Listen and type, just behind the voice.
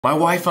My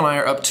wife and I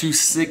are up to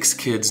 6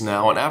 kids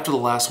now, and after the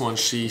last one,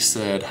 she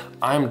said,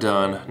 I'm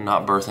done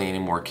not birthing any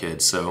more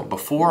kids. So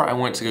before I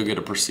went to go get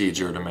a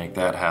procedure to make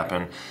that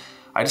happen,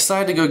 I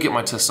decided to go get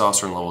my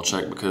testosterone level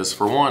checked because,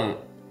 for one,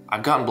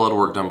 I've gotten blood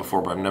work done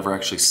before, but I've never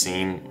actually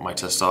seen my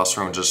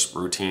testosterone, just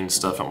routine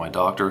stuff at my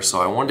doctor.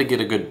 So I wanted to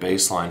get a good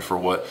baseline for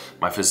what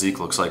my physique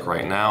looks like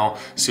right now,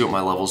 see what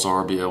my levels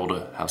are, be able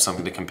to have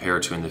something to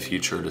compare to in the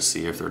future to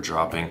see if they're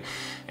dropping,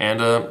 and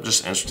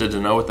just interested to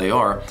know what they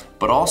are.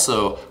 But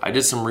also, I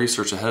did some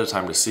research ahead of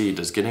time to see,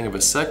 does getting a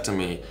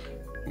vasectomy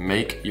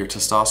make your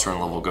testosterone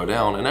level go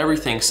down? And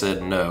everything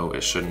said no,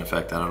 it shouldn't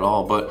affect that at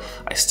all, but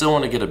I still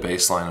want to get a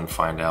baseline and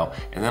find out.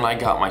 And then I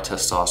got my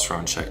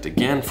testosterone checked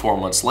again 4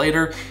 months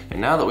later,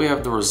 and now that we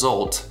have the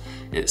result,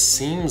 it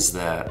seems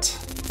that...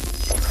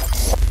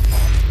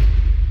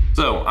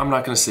 So I'm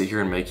not going to sit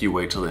here and make you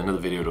wait till the end of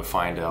the video to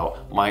find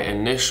out. My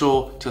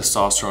initial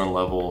testosterone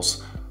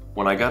levels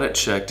when I got it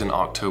checked in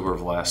October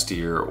of last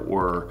year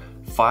were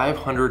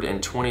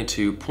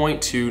 522.2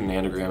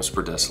 nanograms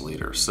per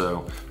deciliter.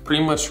 So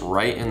pretty much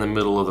right in the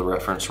middle of the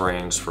reference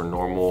range for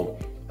normal,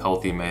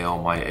 healthy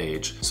male my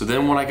age. So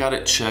then when I got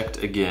it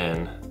checked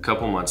again a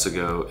couple months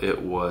ago,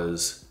 it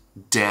was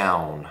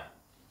down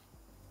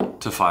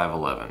to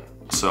 511.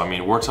 So I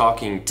mean, we're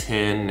talking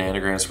 10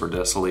 nanograms per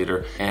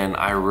deciliter, and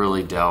I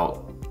really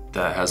doubt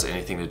that has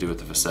anything to do with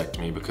the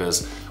vasectomy,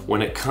 because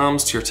when it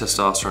comes to your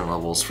testosterone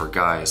levels for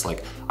guys,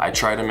 like, I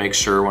try to make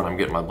sure when I'm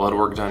getting my blood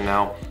work done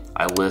now,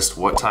 I list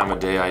what time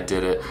of day I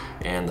did it,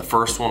 and the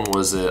first one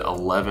was at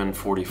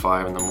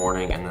 11:45 in the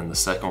morning, and then the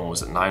second one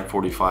was at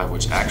 9:45,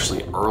 which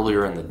actually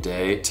earlier in the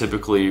day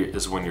typically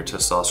is when your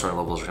testosterone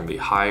levels are gonna be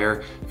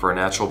higher for a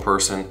natural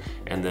person,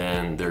 and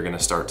then they're gonna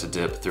start to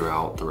dip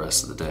throughout the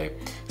rest of the day.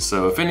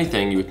 So if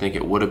anything, you would think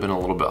it would have been a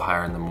little bit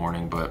higher in the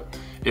morning, but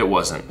it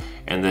wasn't.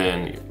 And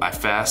then I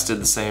fasted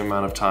the same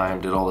amount of time,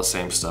 did all the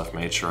same stuff,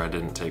 made sure I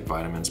didn't take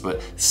vitamins.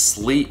 But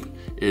sleep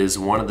is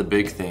one of the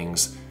big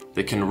things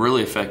that can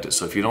really affect it.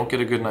 So if you don't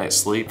get a good night's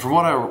sleep, from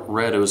what I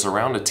read, it was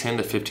around a 10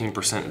 to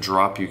 15%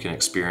 drop you can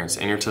experience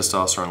in your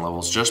testosterone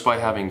levels just by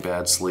having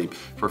bad sleep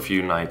for a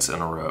few nights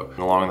in a row. And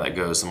the longer that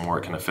goes, the more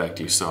it can affect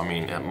you. So I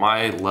mean, at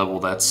my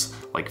level, that's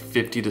like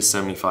 50 to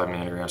 75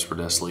 nanograms per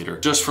deciliter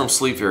just from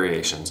sleep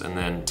variations, and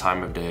then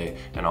time of day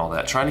and all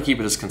that. Trying to keep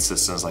it as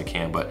consistent as I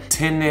can, but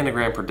 10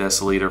 nanogram per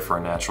deciliter for a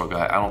natural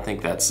guy, I don't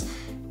think that's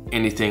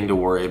anything to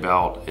worry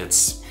about.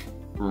 It's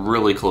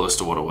really close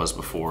to what it was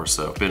before.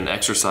 So been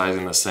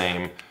exercising the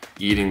same,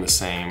 eating the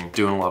same,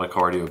 doing a lot of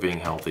cardio, being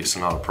healthy,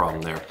 so not a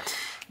problem there.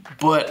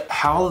 But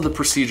how the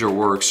procedure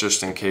works,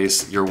 just in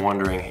case you're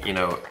wondering, you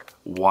know,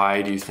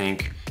 why do you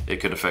think it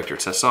could affect your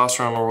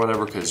testosterone or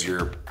whatever? Because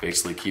you're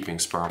basically keeping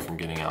sperm from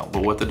getting out.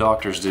 But what the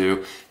doctors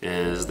do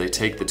is they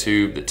take the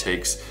tube that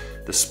takes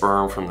the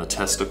sperm from the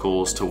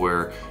testicles to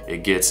where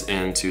it gets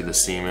into the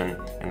semen,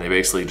 and they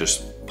basically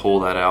just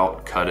pull that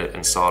out, cut it,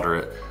 and solder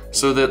it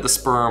so that the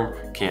sperm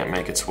can't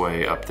make its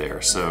way up there.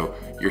 So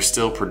you're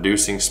still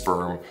producing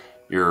sperm,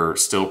 you're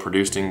still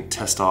producing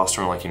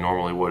testosterone like you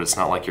normally would. It's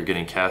not like you're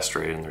getting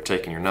castrated and they're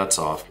taking your nuts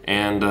off.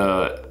 And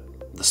the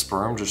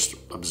sperm just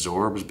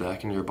absorbs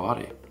back into your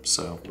body.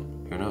 So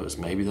who knows,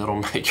 maybe that'll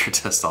make your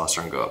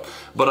testosterone go up.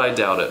 But I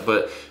doubt it.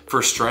 But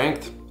for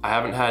strength, I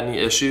haven't had any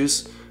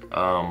issues.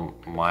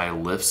 My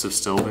lifts have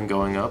still been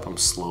going up. I'm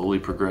slowly,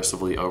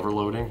 progressively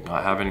overloading.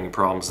 Not having any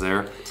problems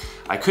there.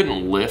 I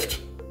couldn't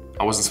lift.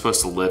 I wasn't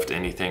supposed to lift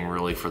anything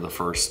really for the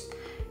first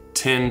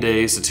 10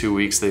 days to 2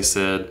 weeks, they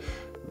said.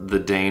 The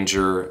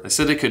danger, they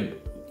said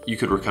you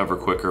could recover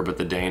quicker, but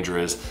the danger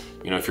is,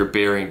 you know, if you're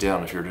bearing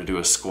down, if you're to do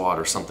a squat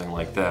or something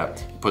like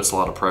that, it puts a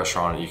lot of pressure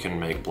on it, you can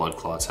make blood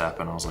clots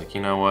happen. I was like,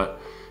 you know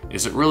what?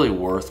 Is it really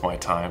worth my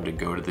time to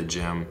go to the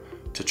gym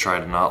to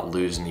try to not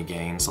lose any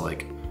gains?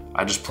 Like,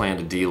 I just planned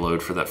to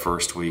deload for that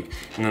first week.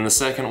 And then the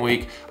second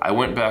week, I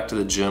went back to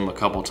the gym a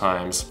couple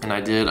times and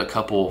I did a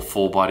couple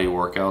full body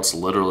workouts,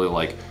 literally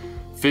like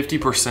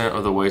 50%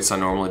 of the weights I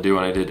normally do,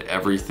 and I did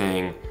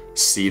everything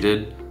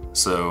seated.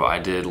 So I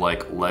did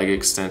like leg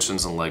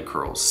extensions and leg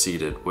curls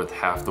seated with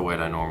half the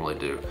weight I normally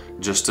do,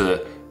 just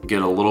to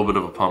get a little bit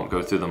of a pump,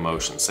 go through the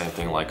motion. Same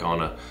thing like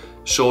on a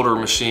shoulder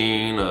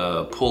machine,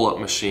 a pull-up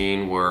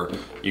machine where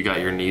you got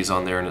your knees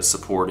on there and it's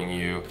supporting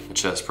you, a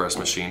chest press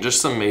machine,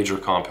 just some major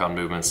compound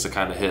movements to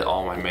kind of hit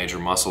all my major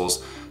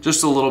muscles,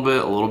 just a little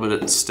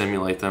bit to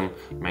stimulate them,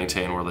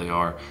 maintain where they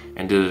are,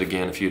 and did it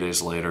again a few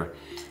days later.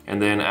 And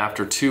then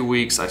after 2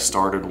 weeks, I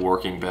started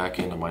working back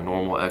into my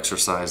normal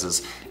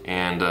exercises.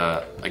 And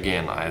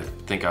again, I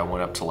think I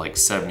went up to like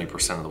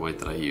 70% of the weight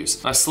that I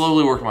used. I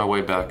slowly worked my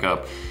way back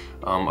up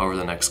over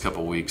the next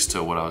couple weeks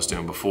to what I was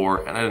doing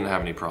before, and I didn't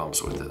have any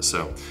problems with it.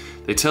 So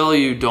they tell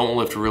you don't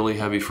lift really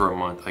heavy for a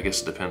month. I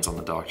guess it depends on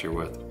the doctor you're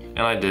with.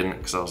 And I didn't,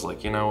 because I was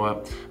like, you know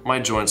what? My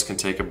joints can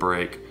take a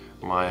break.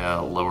 My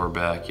lower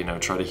back, you know,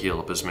 try to heal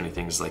up as many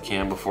things as I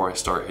can before I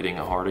start hitting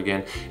it hard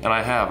again. And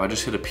I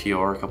just hit a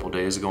PR a couple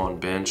days ago on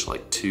bench,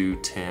 like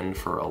 210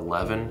 for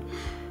 11.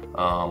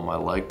 My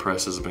leg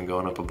presses have been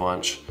going up a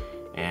bunch,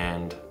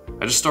 and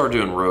I just started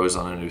doing rows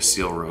on a new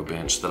seal row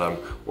bench that I'm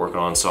working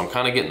on. So I'm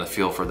kind of getting the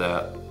feel for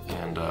that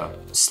and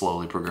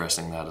slowly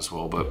progressing that as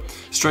well. But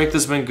strength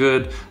has been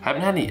good.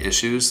 Haven't had any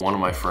issues. One of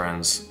my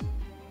friends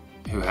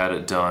who had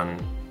it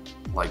done,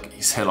 like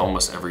he said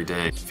almost every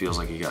day, feels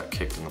like he got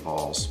kicked in the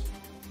balls.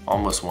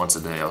 Almost once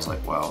a day. I was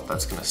like, wow,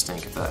 that's gonna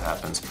stink if that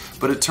happens.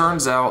 But it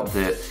turns out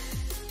that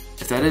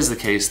if that is the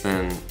case,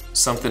 then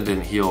something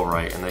didn't heal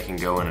right and they can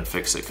go in and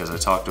fix it, because I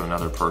talked to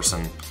another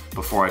person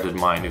before I did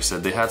mine who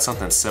said they had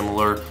something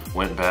similar,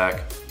 went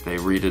back, they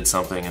redid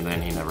something, and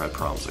then he never had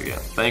problems again.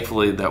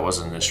 Thankfully, that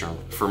wasn't an issue.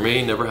 For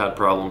me, never had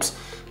problems.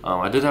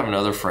 I did have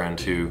another friend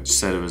who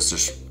said it was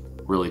just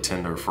really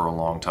tender for a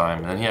long time,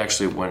 and then he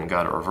actually went and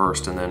got it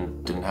reversed and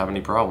then didn't have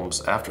any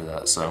problems after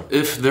that. So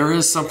if there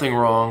is something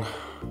wrong,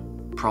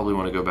 probably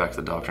want to go back to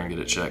the doctor and get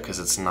it checked, because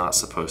it's not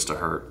supposed to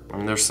hurt. I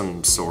mean, there's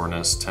some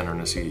soreness,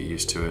 tenderness, you get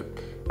used to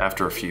it.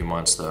 After a few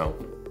months though,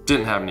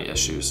 didn't have any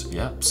issues.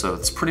 Yeah, so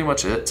that's pretty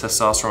much it.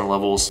 Testosterone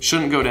levels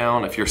shouldn't go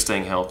down if you're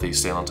staying healthy,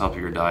 staying on top of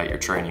your diet, your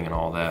training and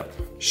all that.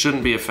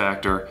 Shouldn't be a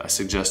factor. I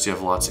suggest you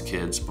have lots of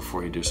kids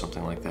before you do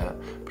something like that.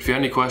 But if you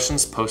have any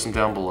questions, post them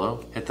down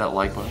below. Hit that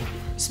like button.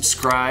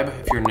 Subscribe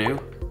if you're new.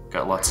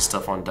 Got lots of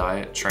stuff on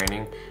diet,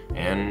 training,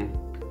 and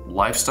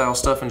lifestyle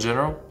stuff in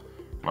general.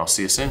 And I'll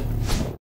see you soon.